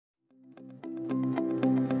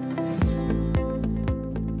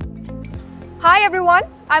Hi everyone,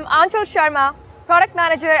 I'm Anchal Sharma, Product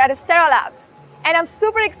Manager at Astera Labs, and I'm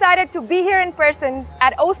super excited to be here in person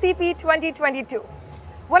at OCP 2022.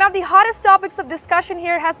 One of the hottest topics of discussion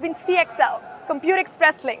here has been CXL, Compute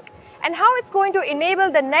Express Link, and how it's going to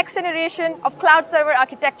enable the next generation of cloud server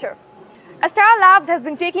architecture. Astera Labs has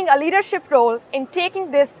been taking a leadership role in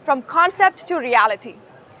taking this from concept to reality.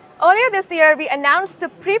 Earlier this year, we announced the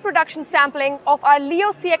pre-production sampling of our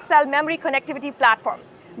Leo CXL memory connectivity platform,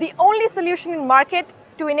 the only solution in market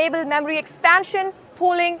to enable memory expansion,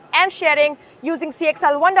 pooling, and sharing using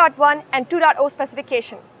CXL 1.1 and 2.0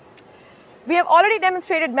 specification. We have already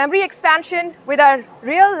demonstrated memory expansion with our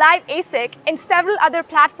real live ASIC in several other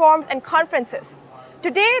platforms and conferences.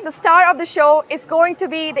 Today, the star of the show is going to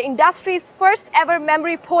be the industry's first ever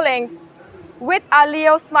memory pooling with our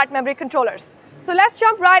Leo smart memory controllers. So let's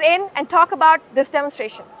jump right in and talk about this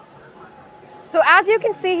demonstration. So as you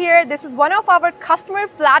can see here, this is one of our customer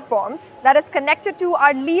platforms that is connected to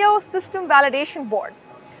our Leo system validation board.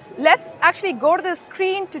 Let's actually go to the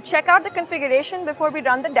screen to check out the configuration before we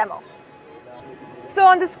run the demo. So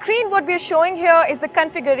on the screen, what we're showing here is the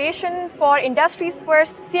configuration for industry's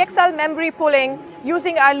first CXL memory pooling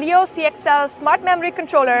using our Leo CXL smart memory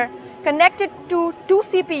controller connected to two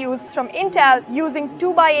CPUs from Intel using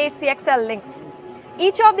 2x8 CXL links.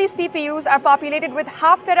 Each of these CPUs are populated with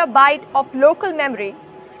 ½ terabyte of local memory,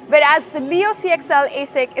 whereas the Leo CXL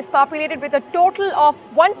ASIC is populated with a total of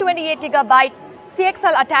 128 gigabyte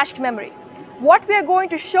CXL attached memory. What we are going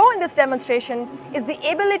to show in this demonstration is the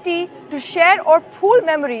ability to share or pool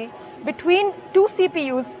memory between two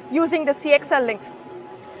CPUs using the CXL links.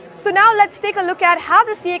 So now let's take a look at how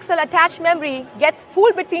the CXL attached memory gets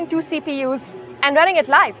pooled between two CPUs and running it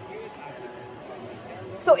live.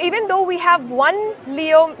 So even though we have one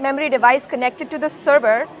Leo memory device connected to the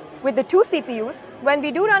server with the two CPUs, when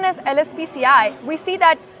we do run as LSPCI, we see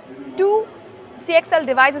that two CXL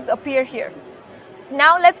devices appear here.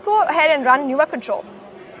 Now let's go ahead and run NUMA control.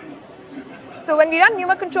 So when we run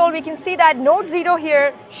NUMA control, we can see that node 0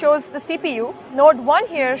 here shows the CPU, node 1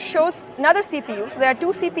 here shows another CPU, so there are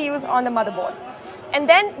two CPUs on the motherboard. And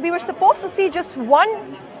then we were supposed to see just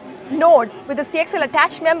one node with the CXL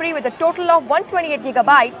attached memory with a total of 128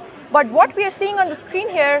 gigabyte, but what we are seeing on the screen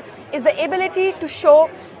here is the ability to show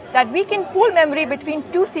that we can pool memory between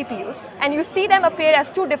two CPUs, and you see them appear as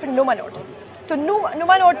two different NUMA nodes. So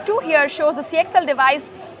NUMA node 2 here shows the CXL device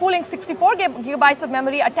pooling 64 gigabytes of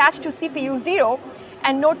memory attached to CPU 0,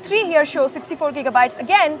 and node 3 here shows 64 gigabytes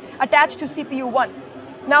again attached to CPU 1.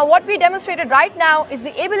 Now what we demonstrated right now is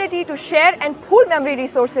the ability to share and pool memory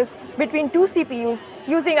resources between two CPUs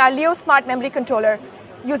using our Leo smart memory controller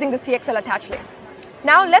using the CXL attached links.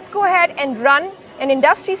 Now let's go ahead and run an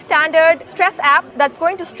industry standard stress app that's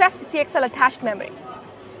going to stress the CXL attached memory.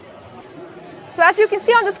 So as you can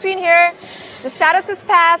see on the screen here, the status is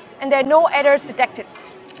passed and there are no errors detected.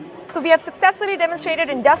 So we have successfully demonstrated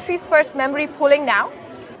industry's first memory pooling now.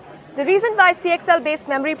 The reason why CXL-based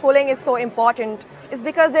memory pooling is so important is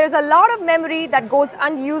because there is a lot of memory that goes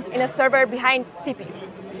unused in a server behind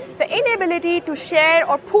CPUs. The inability to share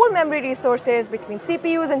or pool memory resources between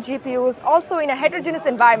CPUs and GPUs, also in a heterogeneous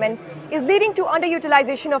environment, is leading to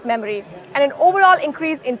underutilization of memory and an overall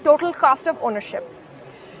increase in total cost of ownership.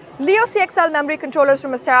 Leo CXL memory controllers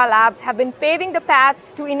from Astera Labs have been paving the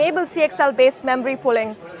paths to enable CXL-based memory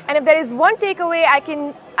pooling. And if there is one takeaway I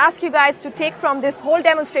can ask you guys to take from this whole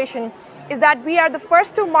demonstration, is that we are the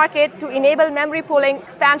first to market to enable memory pooling,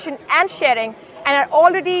 expansion, and sharing, and are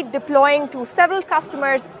already deploying to several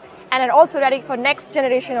customers and are also ready for next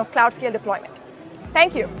generation of cloud scale deployment.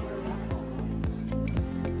 Thank you.